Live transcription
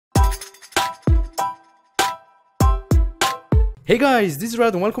Hey guys, this is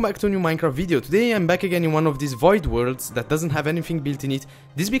Red and welcome back to a new Minecraft video. Today I'm back again in one of these void worlds that doesn't have anything built in it.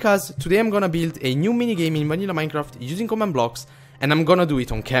 This is because today I'm gonna build a new minigame in vanilla Minecraft using command blocks, and I'm gonna do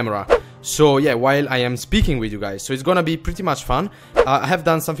it on camera. So yeah, while I am speaking with you guys, so it's gonna be pretty much fun. I have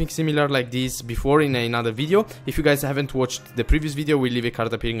done something similar like this before in another video. If you guys haven't watched the previous video, we'll leave a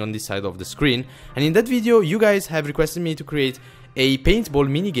card appearing on this side of the screen. And in that video, you guys have requested me to create a paintball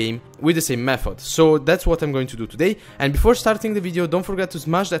minigame with the same method. So that's what I'm going to do today. And before starting the video, don't forget to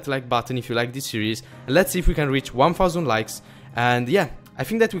smash that like button if you like this series. And let's see if we can reach 1000 likes. And yeah, I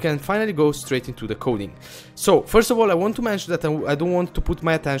think that we can finally go straight into the coding. So first of all, I want to mention that I don't want to put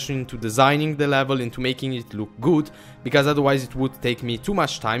my attention into designing the level, into making it look good, because otherwise it would take me too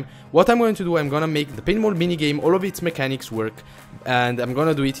much time. What I'm going to do, I'm gonna make the paintball minigame, all of its mechanics work, and I'm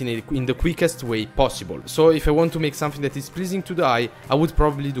gonna do it in the quickest way possible. So if I want to make something that is pleasing to the eye, I would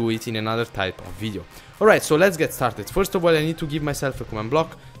probably do it in another type of video. Alright, so let's get started. First of all, I need to give myself a command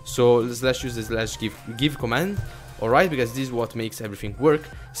block, so let's use the slash give command. Alright, because this is what makes everything work.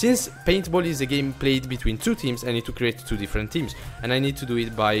 Since paintball is a game played between two teams, I need to create two different teams, and I need to do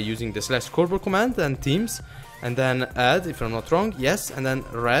it by using the slash scoreboard command and teams, and then add, if I'm not wrong, yes, and then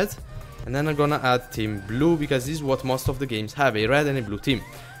red, and then I'm gonna add team blue, because this is what most of the games have, a red and a blue team.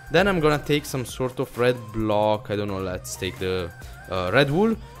 Then I'm gonna take some sort of red block, I don't know, let's take the red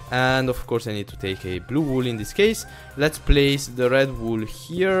wool, and of course I need to take a blue wool in this case. Let's place the red wool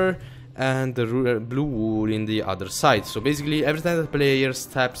here and the blue wool in the other side. So basically every time the player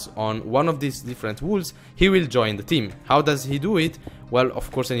steps on one of these different wools, he will join the team. How does he do it? Well,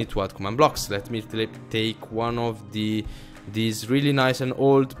 of course I need to add command blocks. Let me take one of these really nice and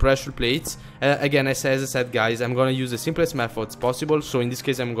old pressure plates. Again, as I said guys, I'm gonna use the simplest methods possible. So in this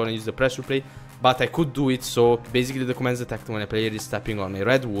case I'm gonna use the pressure plate, but I could do it so basically the commands detect when a player is stepping on a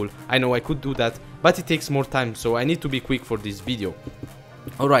red wool. I know I could do that, but it takes more time, so I need to be quick for this video.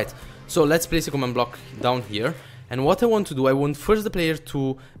 Alright, so let's place a command block down here, and what I want to do, I want first the player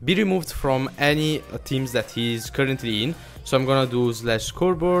to be removed from any teams that he is currently in. So I'm gonna do slash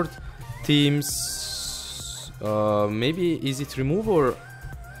scoreboard teams, maybe is it remove or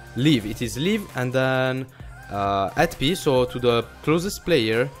leave? It is leave, and then at P, so to the closest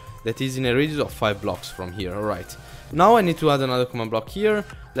player that is in a radius of 5 blocks from here. Alright, now I need to add another command block here.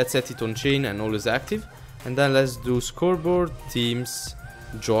 Let's set it on chain and always active, and then let's do scoreboard teams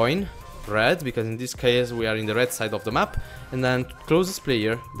join red, because in this case we are in the red side of the map, and then closest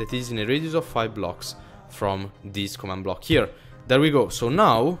player that is in a radius of 5 blocks from this command block here. There we go. So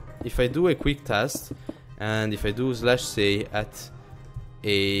now if I do a quick test, and if I do slash say at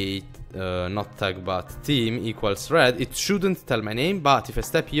a not tag but team equals red, it shouldn't tell my name, but if I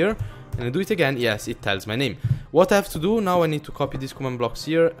step here and I do it again, yes, it tells my name. What I have to do now, I need to copy these command blocks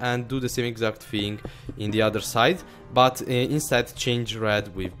here and do the same exact thing in the other side, but instead change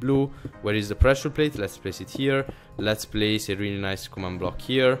red with blue. Where is the pressure plate? Let's place it here. Let's place a really nice command block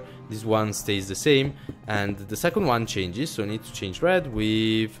here. This one stays the same, and the second one changes, so I need to change red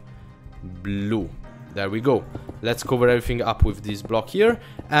with blue. There we go. Let's cover everything up with this block here,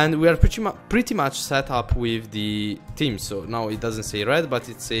 and we are pretty much set up with the team. So now it doesn't say red, but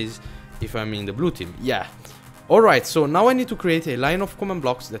it says if I'm in the blue team. Yeah. Alright, so now I need to create a line of command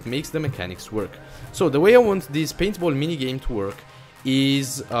blocks that makes the mechanics work. So the way I want this paintball minigame to work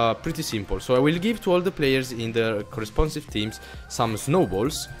is pretty simple. So I will give to all the players in the corresponding teams some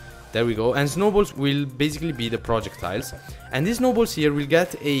snowballs. There we go, and snowballs will basically be the projectiles, and these snowballs here will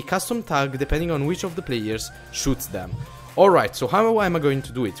get a custom tag depending on which of the players shoots them. Alright, so how am I going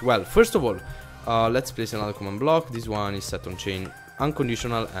to do it? Well, first of all, let's place another command block. This one is set on chain,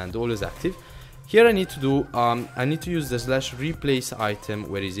 unconditional, and always active. Here I need to do, I need to use the slash replace item.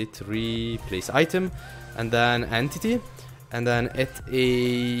 Where is it? Replace item, and then entity, and then at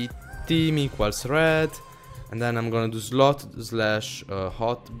a team equals red, and then I'm gonna do slot slash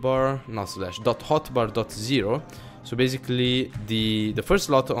hotbar, not slash dot hotbar dot 0. So basically the first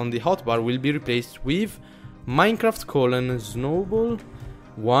slot on the hotbar will be replaced with Minecraft colon snowball,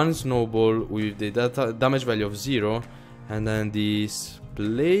 one snowball with the damage value of 0, and then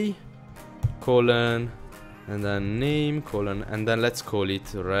display colon, and then name colon, and then let's call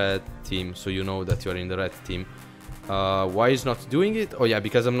it red team, so you know that you are in the red team. Why is not doing it? Oh yeah,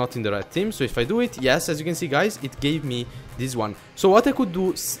 because I'm not in the red team. So if I do it, yes, as you can see guys, it gave me this one. So what I could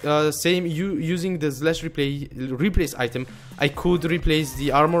do, same using the slash replace item, I could replace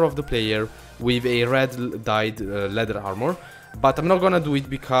the armor of the player with a red dyed leather armor, but I'm not gonna do it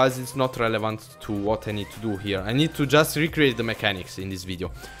because it's not relevant to what I need to do here. I need to just recreate the mechanics in this video.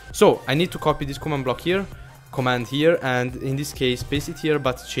 So I need to copy this command block here, command here, and in this case paste it here,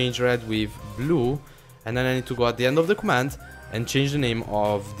 but change red with blue. And then I need to go at the end of the command and change the name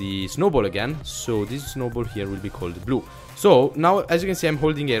of the snowball again. So this snowball here will be called blue. So now, as you can see, I'm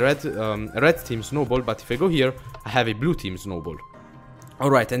holding a red team snowball, but if I go here, I have a blue team snowball.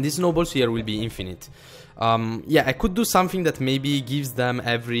 Alright, and these snowballs here will be infinite. Yeah, I could do something that maybe gives them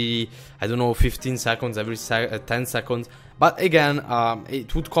every, I don't know, 15 seconds, every 10 seconds. But again,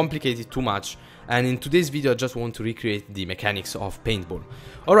 it would complicate it too much. And in today's video, I just want to recreate the mechanics of paintball.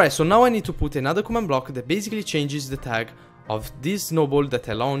 Alright, so now I need to put another command block that basically changes the tag of this snowball that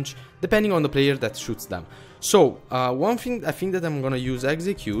I launch, depending on the player that shoots them. So, one thing I think that I'm gonna use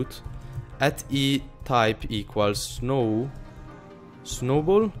execute at e type equals snowball.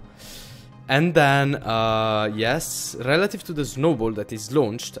 And then, yes, relative to the snowball that is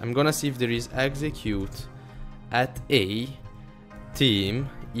launched, I'm gonna see if there is execute at a team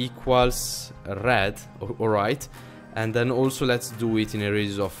equals red. Alright, and then also let's do it in a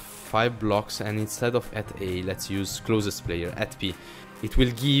radius of 5 blocks, and instead of at a, let's use closest player at p. It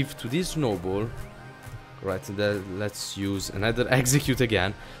will give to this snowball, right, let's use another execute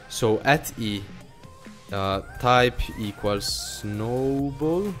again. So at e type equals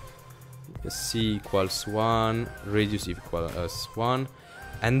snowball, c equals 1, radius equals 1,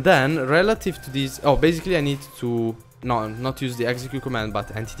 and then relative to this, oh, basically I need to not use the execute command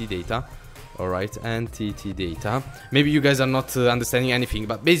but entity data. Alright, entity data. Maybe you guys are not understanding anything,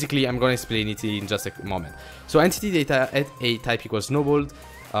 but basically I'm gonna explain it in just a moment. So entity data at a type equals snowball,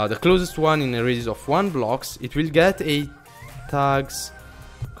 the closest one in a radius of 1 blocks, it will get a tags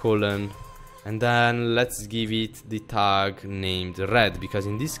colon, and then let's give it the tag named red, because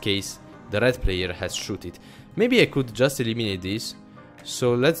in this case the red player has shoot it. Maybe I could just eliminate this.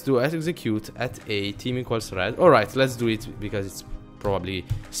 So let's do execute at a team equals red. Alright, let's do it because it's probably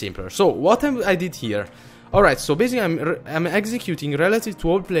simpler. So what I did here, alright, so basically I'm executing relative to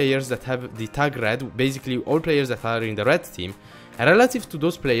all players that have the tag red, basically all players that are in the red team, and relative to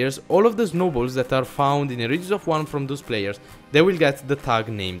those players, all of the snowballs that are found in a radius of 1 from those players, they will get the tag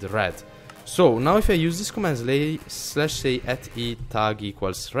named red. So now if I use this command /say at e tag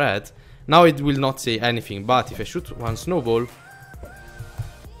equals red, now it will not say anything, but if I shoot one snowball,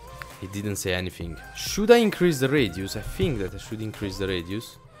 it didn't say anything. Should I increase the radius? I think that I should increase the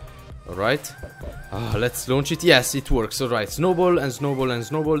radius. Alright. Let's launch it. Yes, it works. Alright. Snowball and snowball and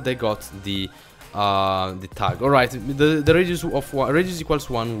snowball, they got the tag. Alright. The radius of radius equals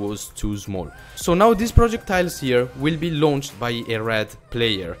 1 was too small. So now these projectiles here will be launched by a red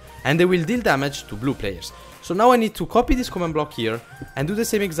player, and they will deal damage to blue players. So now I need to copy this command block here and do the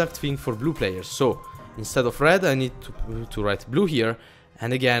same exact thing for blue players. So instead of red, I need to write blue here.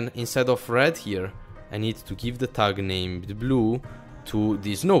 And again, instead of red here, I need to give the tag named blue to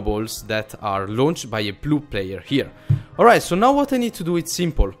the snowballs that are launched by a blue player here. Alright, so now what I need to do is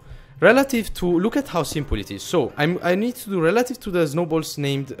simple. Relative to, look at how simple it is. So I need to do relative to the snowballs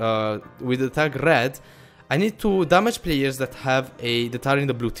named with the tag red, I need to damage players that have that are in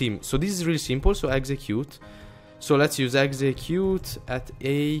the blue team. So this is really simple, so execute. So let's use execute at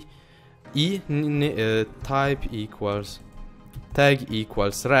a type equals tag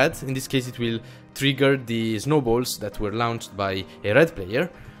equals red. In this case it will trigger the snowballs that were launched by a red player,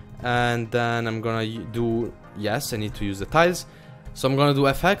 and then I'm gonna do, yes, I need to use the tiles, so I'm gonna do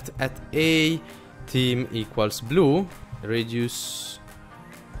effect at a team equals blue, radius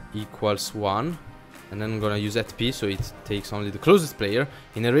equals 1, and then I'm gonna use at p, so it takes only the closest player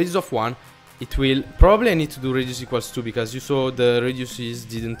in a radius of 1. It will probably, I need to do radius equals 2 because you saw the radiuses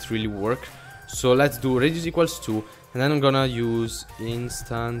didn't really work. So let's do radius equals 2, and then I'm gonna use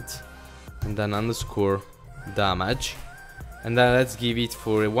instant and then underscore damage, and then let's give it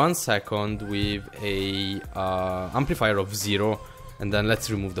for 1 second with a amplifier of 0, and then let's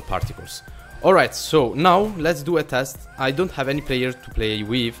remove the particles. Alright, so now let's do a test. I don't have any player to play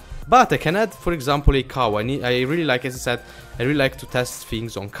with, but I can add, for example, a cow. I really like, as I said, I really like to test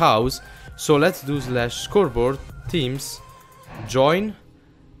things on cows. So let's do /scoreboard teams join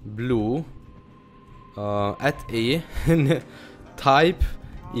blue at a type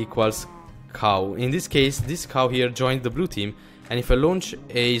equals cow. In this case, this cow here joined the blue team, and if I launch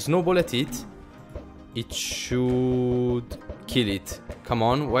a snowball at it, it should kill it. Come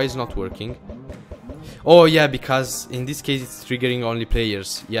on, why is it not working? Oh yeah, because in this case it's triggering only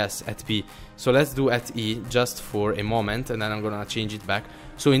players. Yes, at P. So let's do at E just for a moment, and then I'm gonna change it back.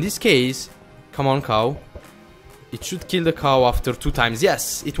 So in this case, come on cow, it should kill the cow after 2 times.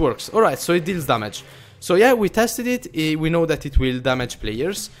 Yes, it works. Alright, so it deals damage. So yeah, we tested it. We know that it will damage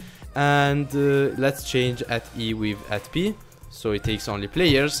players. And let's change at E with at P. So it takes only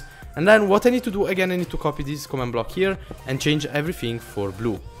players. And then what I need to do, again, I need to copy this command block here and change everything for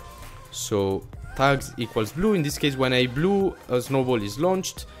blue. So tags equals blue. In this case, when a blue snowball is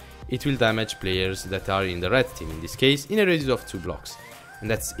launched, it will damage players that are in the red team, in this case, in a radius of 2 blocks. And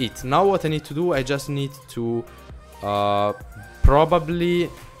that's it. Now what I need to do, I just need to probably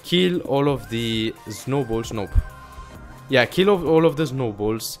kill all of the snowballs. Nope. Yeah, kill all of the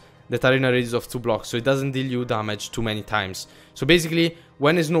snowballs that are in a radius of 2 blocks, so it doesn't deal you damage too many times. So basically,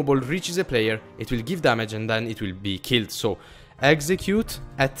 when a snowball reaches a player, it will give damage and then it will be killed. So execute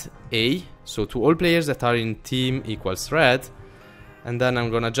at A, so to all players that are in team equals red, and then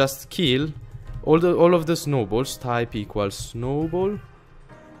I'm gonna just kill all of the snowballs. Type equals snowball,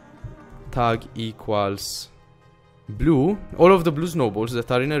 tag equals blue, all of the blue snowballs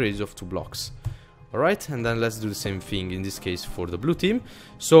that are in a radius of 2 blocks. Alright, and then let's do the same thing in this case for the blue team.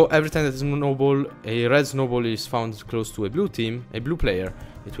 So every time that a red snowball is found close to a blue team, a blue player,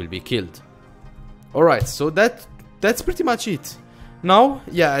 it will be killed. Alright, so that's pretty much it. Now,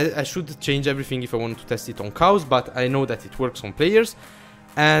 yeah, I should change everything if I want to test it on cows, but I know that it works on players.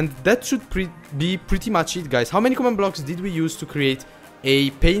 And that should be pretty much it, guys. How many command blocks did we use to create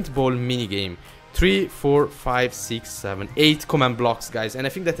a paintball minigame? 3, 4, 5, 6, 7, 8 command blocks, guys. And I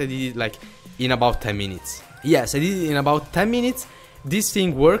think that I did it like in about 10 minutes. Yes, I did it in about 10 minutes. This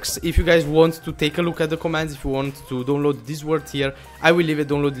thing works. If you guys want to take a look at the commands, if you want to download this word here, I will leave a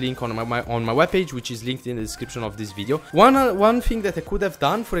download link on my webpage, which is linked in the description of this video. One thing that I could have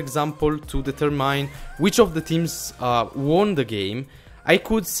done, for example, to determine which of the teams won the game, I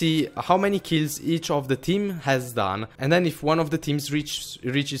could see how many kills each of the team has done, and then if one of the teams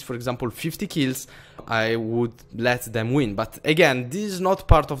reaches, for example, 50 kills, I would let them win. But again, this is not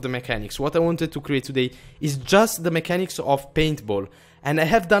part of the mechanics. What I wanted to create today is just the mechanics of paintball, and I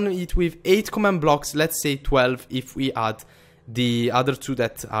have done it with 8 command blocks, let's say 12 if we add the other 2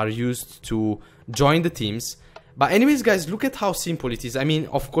 that are used to join the teams. But anyways, guys, look at how simple it is. I mean,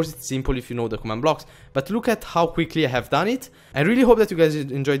 of course it's simple if you know the command blocks, but look at how quickly I have done it. I really hope that you guys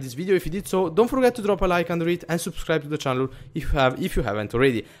enjoyed this video. If you did so, don't forget to drop a like under it and subscribe to the channel if you haven't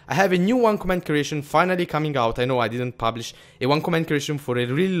already. I have a new one comment creation finally coming out. I know I didn't publish a one comment creation for a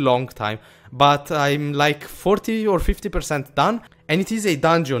really long time, but I'm like 40 or 50% done, and it is a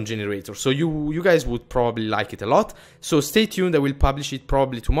dungeon generator, so you guys would probably like it a lot. So stay tuned, I will publish it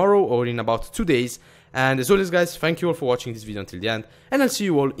probably tomorrow or in about 2 days. And as always, guys, thank you all for watching this video until the end, and I'll see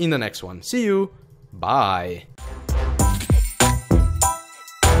you all in the next one. See you, bye.